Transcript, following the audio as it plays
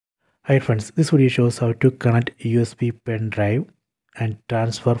Hi friends, this video shows how to connect USB pen drive and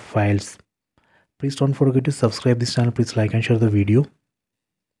transfer files. Please don't forget to subscribe this channel. Please like and share the video.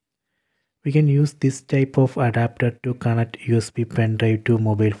 We can use this type of adapter to connect USB pen drive to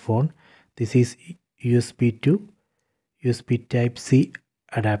mobile phone. This is USB to USB type C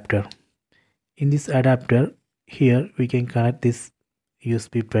adapter. In this adapter, here we can connect this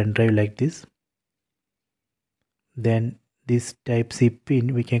USB pen drive like this. Then this type C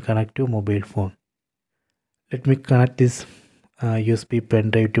pin we can connect to mobile phone. Let me connect this USB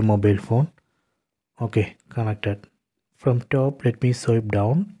pen drive to mobile phone. Okay, connected. From top, let me swipe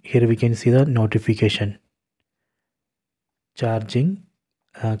down. Here we can see the notification. Charging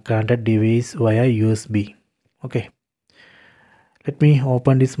connected device via USB. Okay. Let me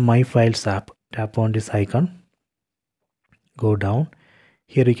open this My Files app. Tap on this icon. Go down.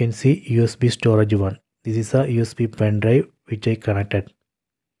 Here you can see USB storage 1. This is a USB pen drive which I connected.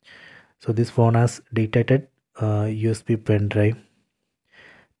 So this phone has detected USB pen drive.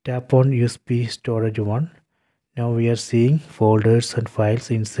 Tap on USB storage 1. Now we are seeing folders and files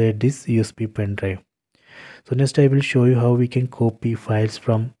inside this USB pen drive. So next I will show you how we can copy files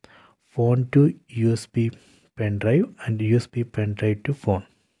from phone to USB pen drive and USB pen drive to phone.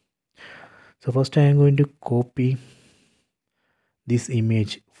 So first I am going to copy this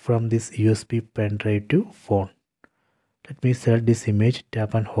image from this USB pen drive to phone. Let me select this image,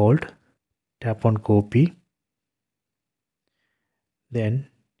 tap and hold, tap on copy. Then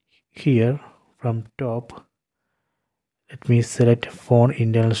here from top, let me select phone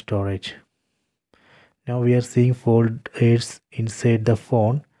internal storage. Now we are seeing folders inside the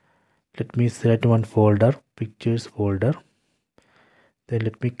phone. Let me select one folder, pictures folder. Then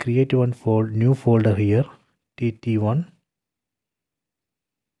let me create one new folder here, TT1.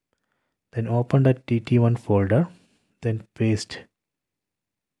 Then open that TT1 folder. Then paste.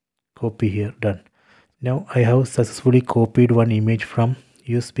 Copy here, done. Now I have successfully copied one image from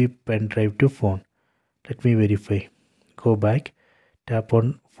USB pen drive to phone. Let me verify. Go back, tap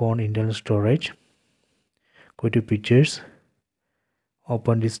on phone internal storage, go to pictures,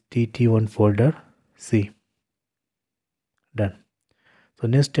 open this TT1 folder, see, done. So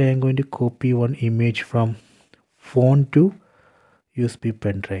next I am going to copy one image from phone to USB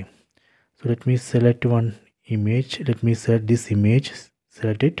pen drive. So let me select one image, let me select this image,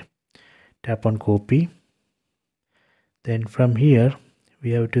 select it, tap on copy. Then from here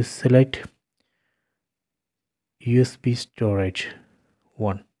we have to select USB storage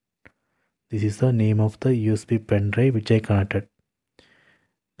 1. This is the name of the USB pen drive which I connected.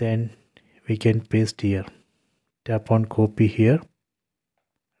 Then we can paste here. Tap on copy here.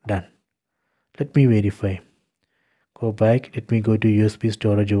 Done. Let me verify. Go back. Let me go to USB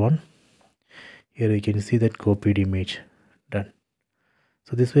storage 1. Here you can see that copied image. Done.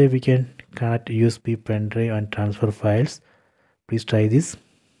 So this way we can connect USB pen drive and transfer files. Please try this.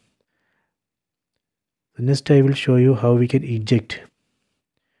 So next I will show you how we can eject.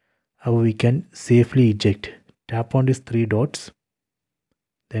 How we can safely eject. Tap on these 3 dots.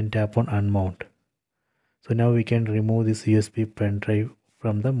 Then tap on unmount. So now we can remove this USB pen drive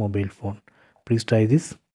from the mobile phone. Please try this.